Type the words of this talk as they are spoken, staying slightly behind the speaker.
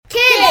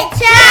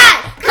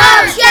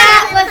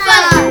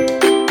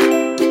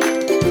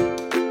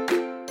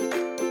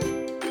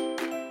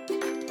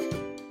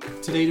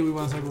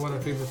what, a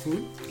favorite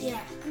food?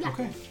 Yeah.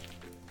 Okay.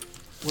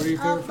 What are your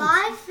favorite foods?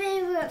 My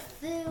favorite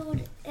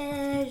food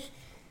is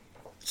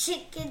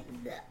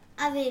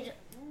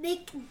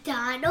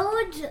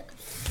McDonald's,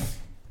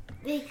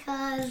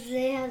 because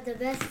they have the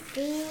best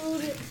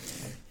food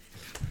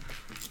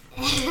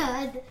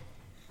and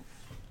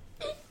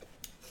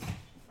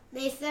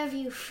they serve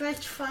you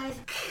French fries.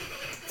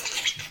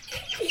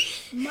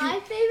 My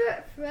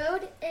favorite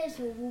food is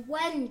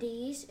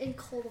Wendy's and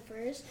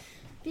Culver's,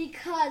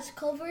 because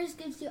Culver's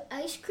gives you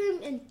ice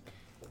cream and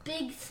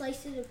big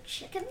slices of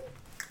chicken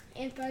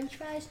and French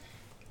fries,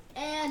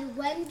 and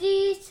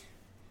Wendy's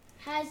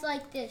has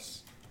like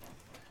this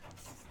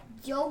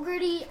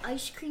yogurty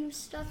ice cream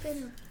stuff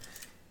in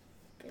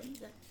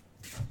it.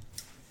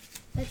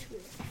 That's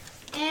weird.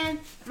 And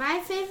my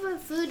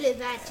favorite food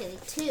is actually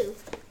two.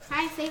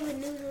 My favorite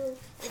noodle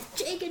is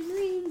chicken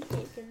wing,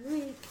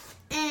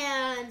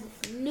 and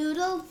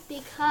noodle,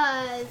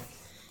 because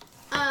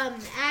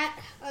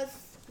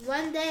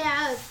one day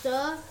at a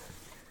store,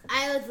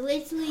 I was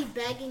literally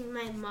begging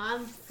my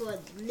mom for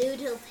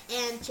noodles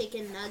and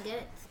chicken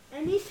nuggets.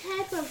 Any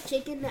type of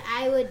chicken that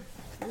I would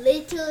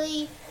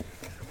literally,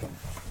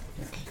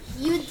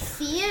 you'd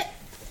see it,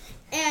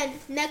 and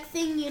next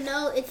thing you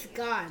know, it's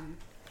gone.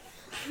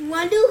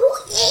 Wonder who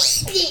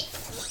ate it?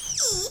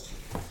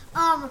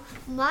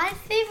 My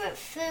favorite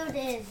food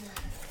is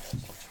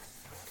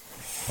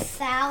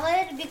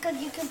salad, because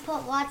you can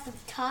put lots of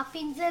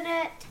toppings in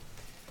it,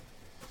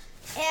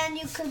 and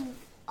you can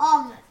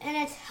and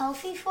it's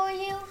healthy for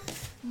you.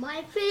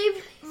 My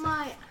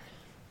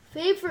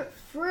favorite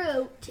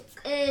fruit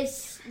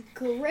is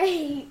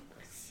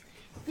grapes,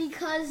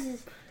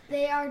 because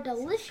they are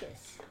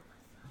delicious.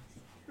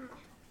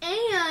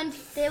 And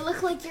they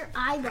look like your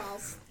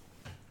eyeballs,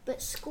 but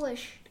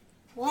squished.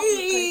 What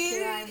looks like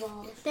your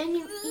eyeballs? Then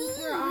you eat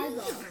your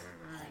eyeballs.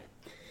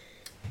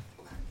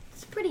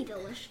 It's pretty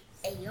delicious.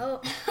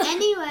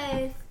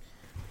 Anyways,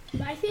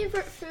 My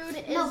favorite food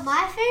is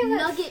my favorite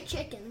nugget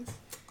chickens.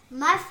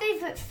 My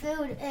favorite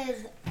food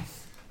is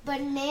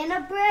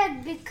banana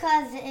bread,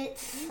 because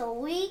it's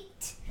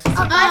sweet.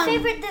 My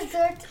favorite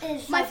dessert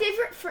is My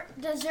favorite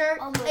dessert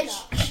Oh my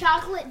is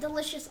chocolate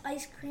delicious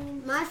ice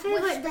cream. My with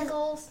favorite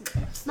sprinkles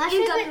my and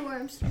favorite gummy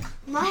worms.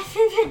 my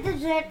favorite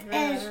dessert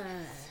is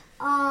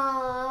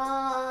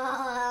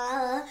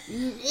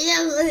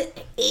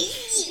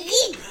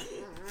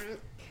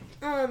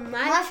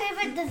my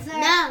favorite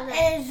dessert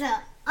is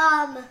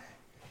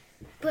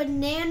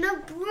banana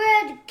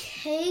bread,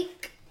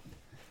 cake,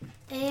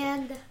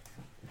 and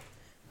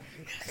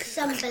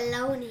some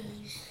bologna.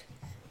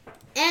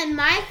 and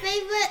my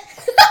favorite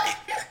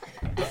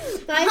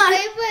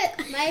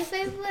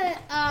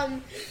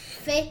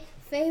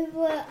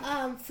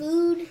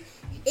food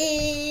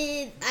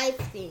is ice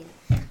cream.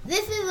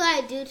 This is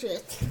what I do to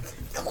it.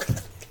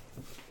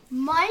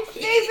 My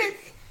favorite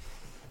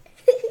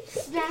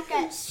snack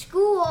at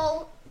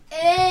school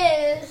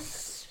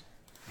is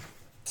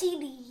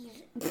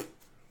TDs.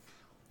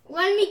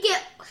 When we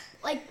get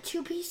like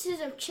 2 pieces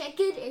of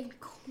chicken and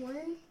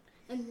corn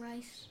and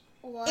rice.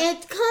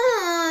 It's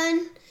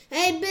corn.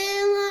 A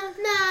bill of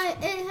night.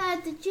 It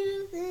has the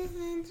juice. It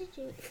has the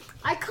juice.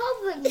 I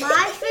call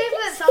My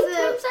favorite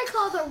sometimes I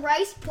call the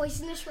rice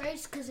poisonous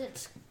rice because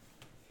it's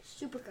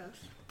super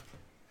gross.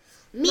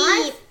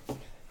 My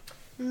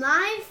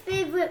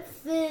favorite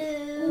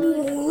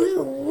food.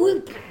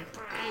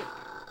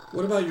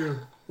 What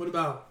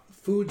about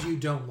food you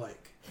don't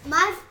like?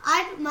 My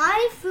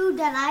food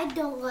that I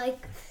don't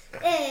like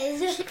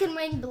is Chicken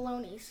wing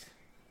bolognas.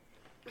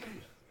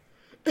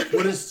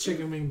 What is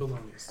chicken wing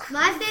bolognas?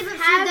 my favorite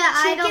food that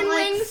I don't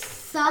like.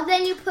 And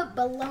then you put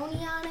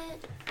bologna on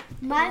it.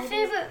 My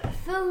favorite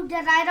food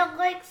that I don't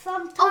like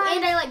sometimes. Oh,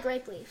 and I like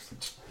grape leaves.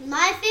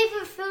 My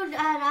favorite food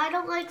that I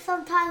don't like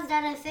sometimes,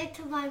 that I say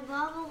to my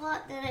mom a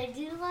lot that I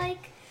do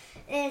like,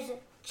 is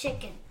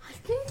chicken. I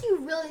think you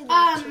really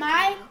like chicken.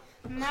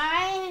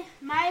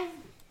 My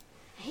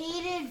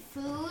hated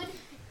food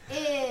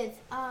is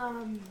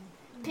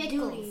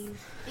pickles,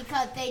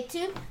 because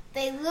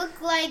they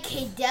look like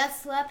a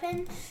death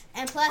weapon,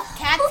 and plus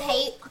cats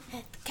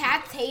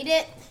hate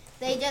it.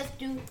 They just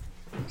do.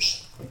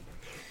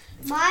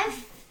 My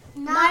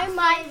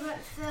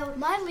favorite food.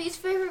 My least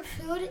favorite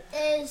food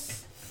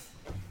is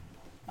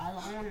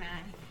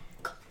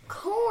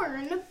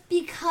corn,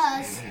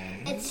 because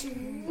it's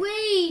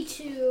way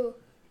too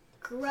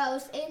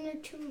gross and they're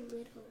too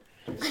little.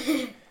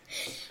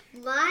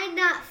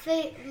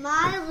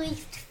 My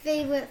least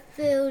favorite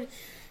food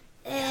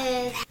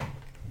is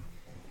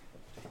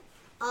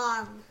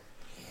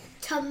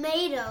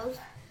tomatoes,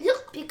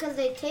 because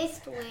they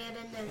taste weird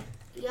and they're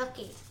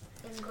yucky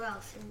and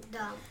gross and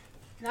dumb.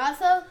 And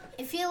also,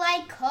 if you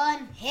like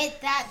corn,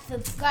 hit that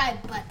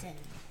subscribe button.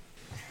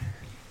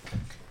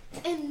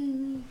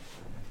 And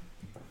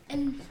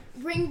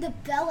ring the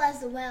bell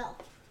as well.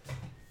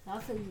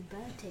 Also, you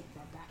better take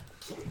that back.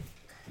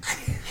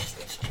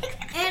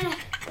 And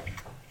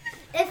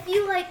if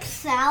you like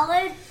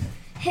salad,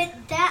 hit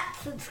that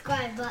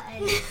subscribe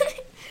button.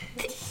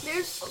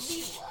 There's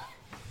only one.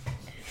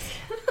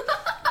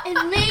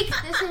 and make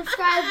the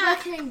subscribe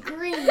button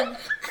green.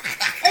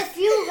 If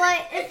you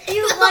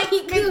like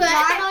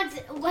McDonald's,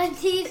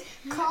 Wendy's,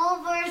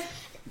 Culver's,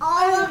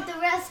 all of the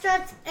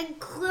restaurants,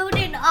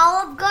 including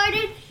Olive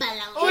Garden,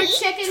 Or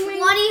chicken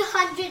wings.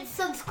 2,000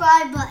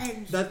 subscribe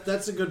buttons.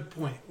 That's a good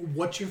point.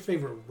 What's your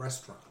favorite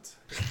restaurant?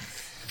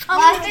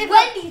 My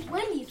favorite-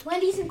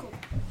 Wendy's and Culver's.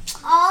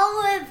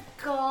 Olive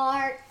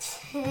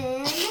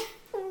Garden.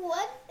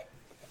 What?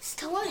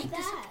 Still Make like the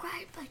that.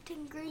 subscribe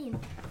button green.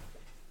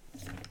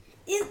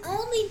 Is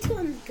only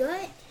two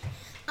good?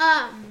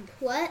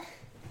 What?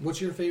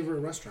 What's your favorite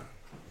restaurant?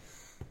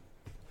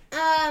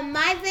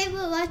 My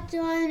favorite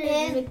restaurant is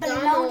And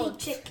bologna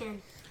McDonald's.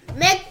 chicken.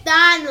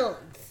 McDonald's.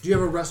 Do you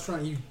have a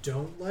restaurant you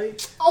don't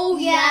like? Oh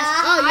Yeah. yes.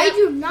 Oh, I yeah.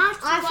 do not.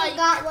 I like,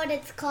 forgot what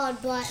it's called,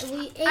 but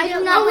we ate I it.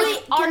 do not when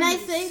like we- Can I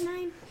Arby's. say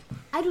mine?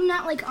 I do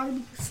not like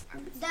Arby's.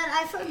 Dad,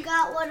 I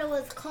forgot what it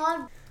was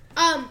called.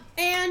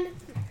 And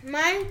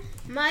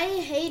my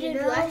hated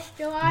You know?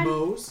 restaurant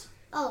Moe's?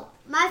 Oh,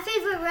 my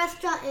favorite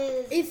restaurant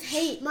is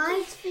hate.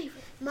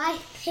 my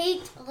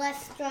hate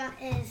restaurant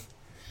is.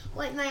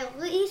 Wait, my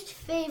least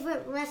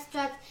favorite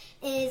restaurant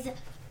is.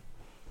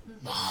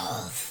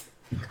 Moe's.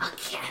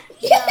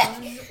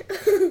 Okay.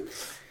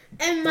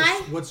 And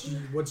my What's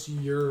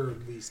your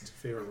least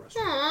favorite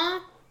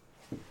restaurant?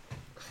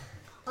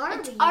 Aw,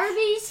 It's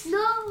Arby's.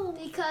 No,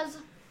 because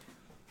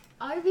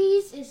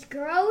Arby's is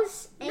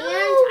gross, and No.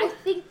 I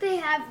think they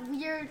have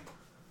weird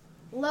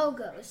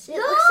logos. It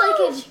looks like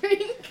a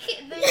drink.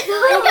 and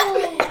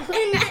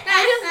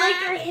I don't like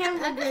their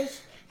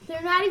hamburgers.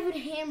 They're not even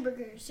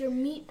hamburgers. They're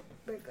meat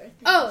burgers.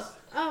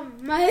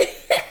 my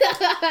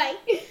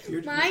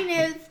Your- mine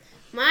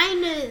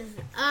is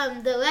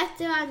the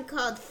restaurant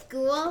called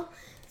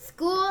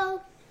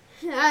School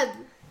had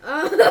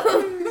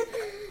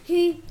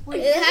Wait,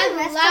 it there's a has a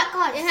restaurant lot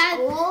called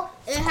School?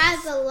 it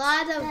has a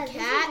lot of Dad, there's a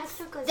cats.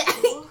 restaurant called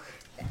School?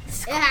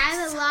 It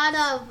has a lot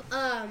of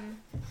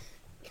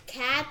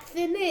cats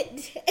in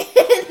it.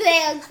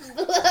 They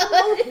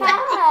explode.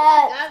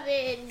 Cat.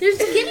 There's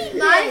skinny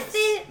My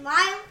kids.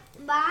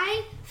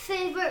 my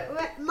favorite,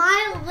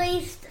 my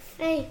least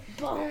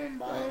favorite.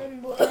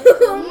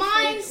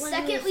 My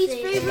second least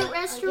favorite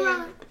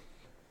restaurant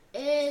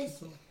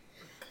is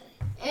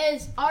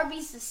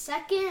Arby's. The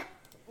second,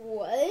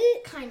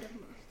 What? kind of.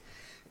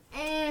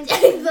 And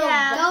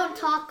Yeah, don't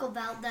talk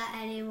about that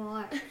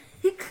anymore.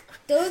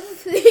 Those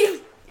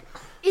things.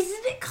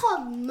 isn't it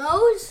called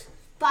Moe's?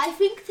 But I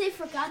think they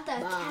forgot the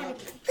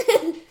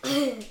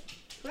academy.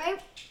 Right?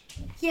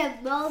 Yeah,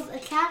 Mel's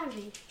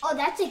Academy. Oh,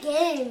 that's a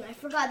game. I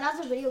forgot.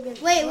 That's a video game.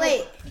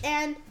 Wait,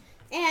 and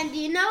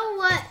you know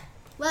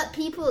what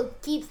people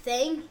keep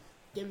saying?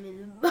 Give me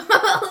the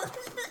ball.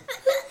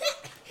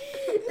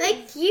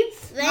 They keep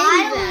saying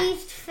My that.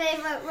 least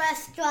favorite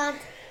restaurant.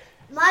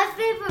 My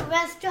favorite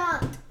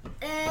restaurant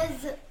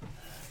is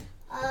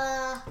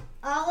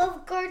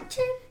Olive Garden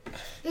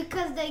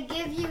because they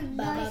give you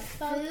nice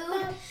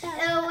food.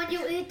 And when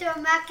you eat their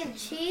mac and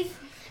cheese,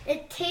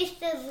 it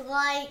tastes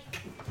like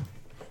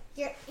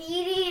you're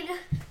eating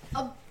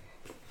a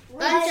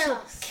Bunch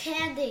of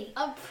candy.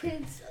 A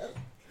princess.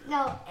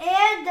 No,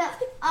 and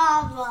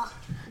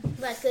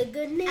Like a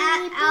good name.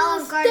 at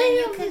Olive Garden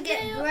you can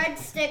get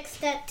breadsticks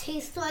that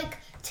taste like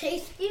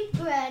tasty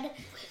bread.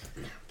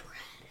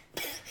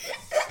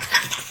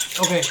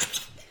 Okay.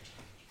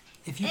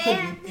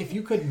 If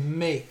you could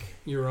make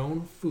your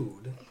own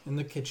food in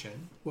the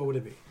kitchen, what would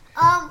it be?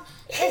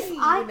 If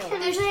I can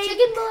Does make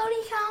chicken bologna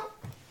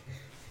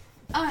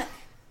count?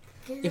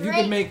 If you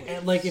could make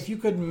if you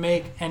could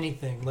make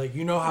anything, like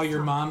you know how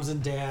your moms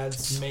and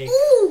dads make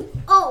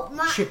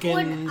chicken.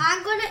 When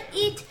I'm gonna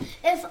eat,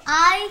 if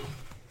I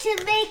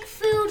can make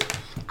food,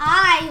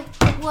 I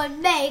would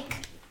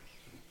make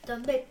the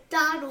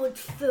McDonald's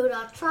food.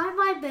 I'll try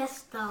my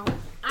best though.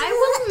 I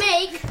will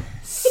make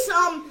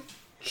some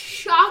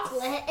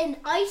chocolate and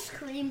ice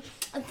cream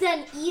and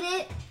then eat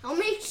it. I'll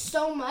make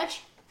so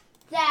much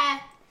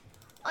that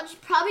I'll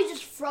probably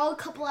just throw a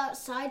couple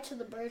outside so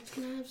the birds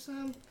can have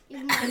some.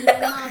 Even my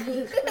mom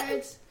eats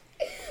birds.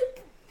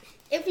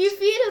 If you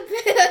feed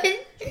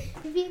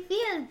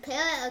a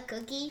parrot a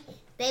cookie,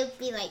 they would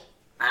be like,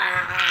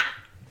 ah.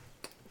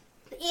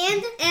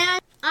 And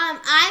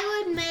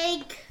I would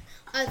make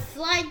a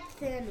slide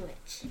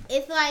sandwich.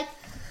 It's like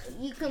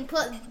you can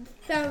put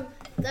some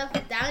stuff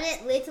down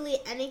it, literally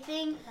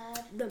anything.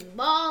 The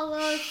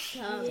balls,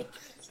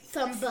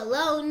 some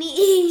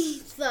bologna,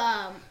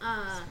 some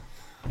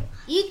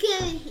you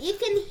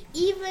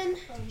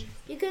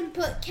can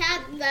put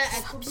cats that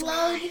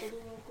explode.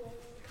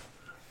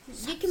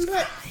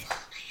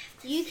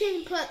 You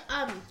can put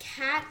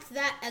cats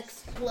that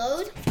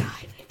explode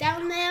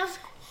down there,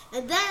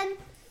 and then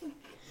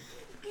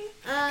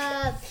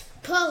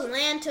put a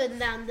lantern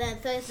down there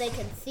so they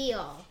can see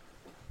all.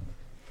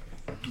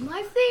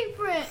 My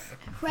favorite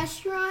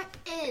restaurant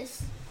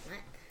is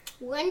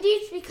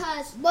Wendy's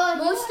because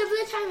most of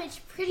the time it's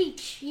pretty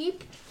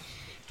cheap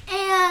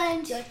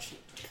and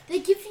they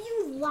give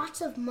you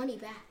lots of money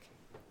back.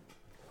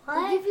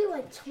 They give you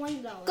like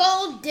 $20.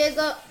 Gold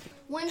digger.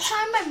 One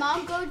time my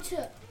mom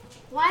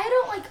Why I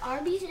don't like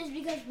Arby's is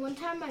because one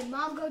time my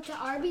mom go to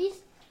Arby's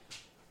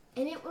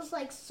and it was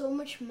like so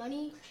much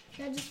money.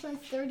 She had to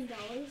spend $30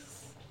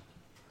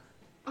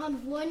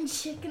 on one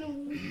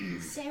chicken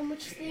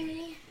sandwich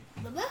thingy.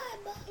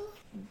 Bye-bye.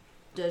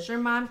 Does your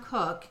mom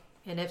cook?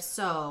 And if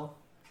so,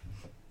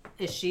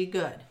 is she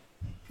good?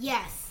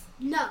 Yes.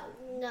 No.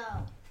 No.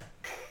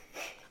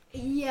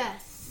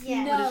 Yes.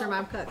 Yes. What does your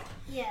mom cook?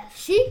 Yes.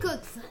 She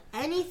cooks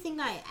anything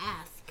I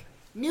ask.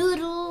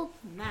 Noodle,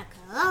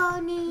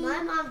 macaroni,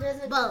 My mom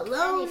doesn't cook anything.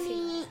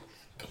 bologna.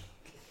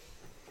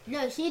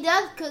 No, she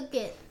does cook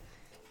it.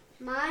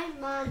 My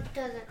mom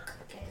doesn't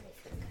cook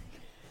anything.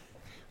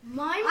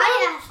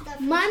 My asked her if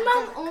mom she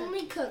doesn't cook.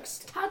 only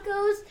cooks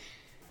tacos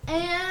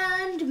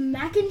and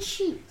mac and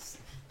cheese.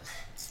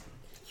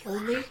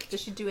 Only?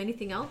 Does she do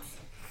anything else?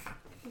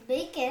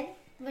 Bacon,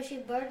 but she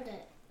burned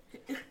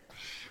it.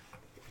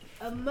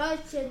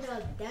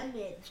 Emotional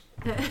damage.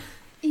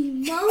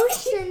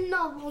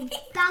 Emotional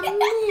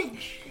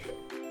damage.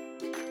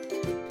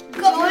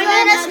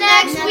 Join us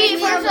next week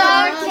for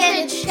our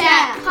Kids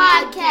Chat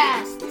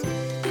podcast.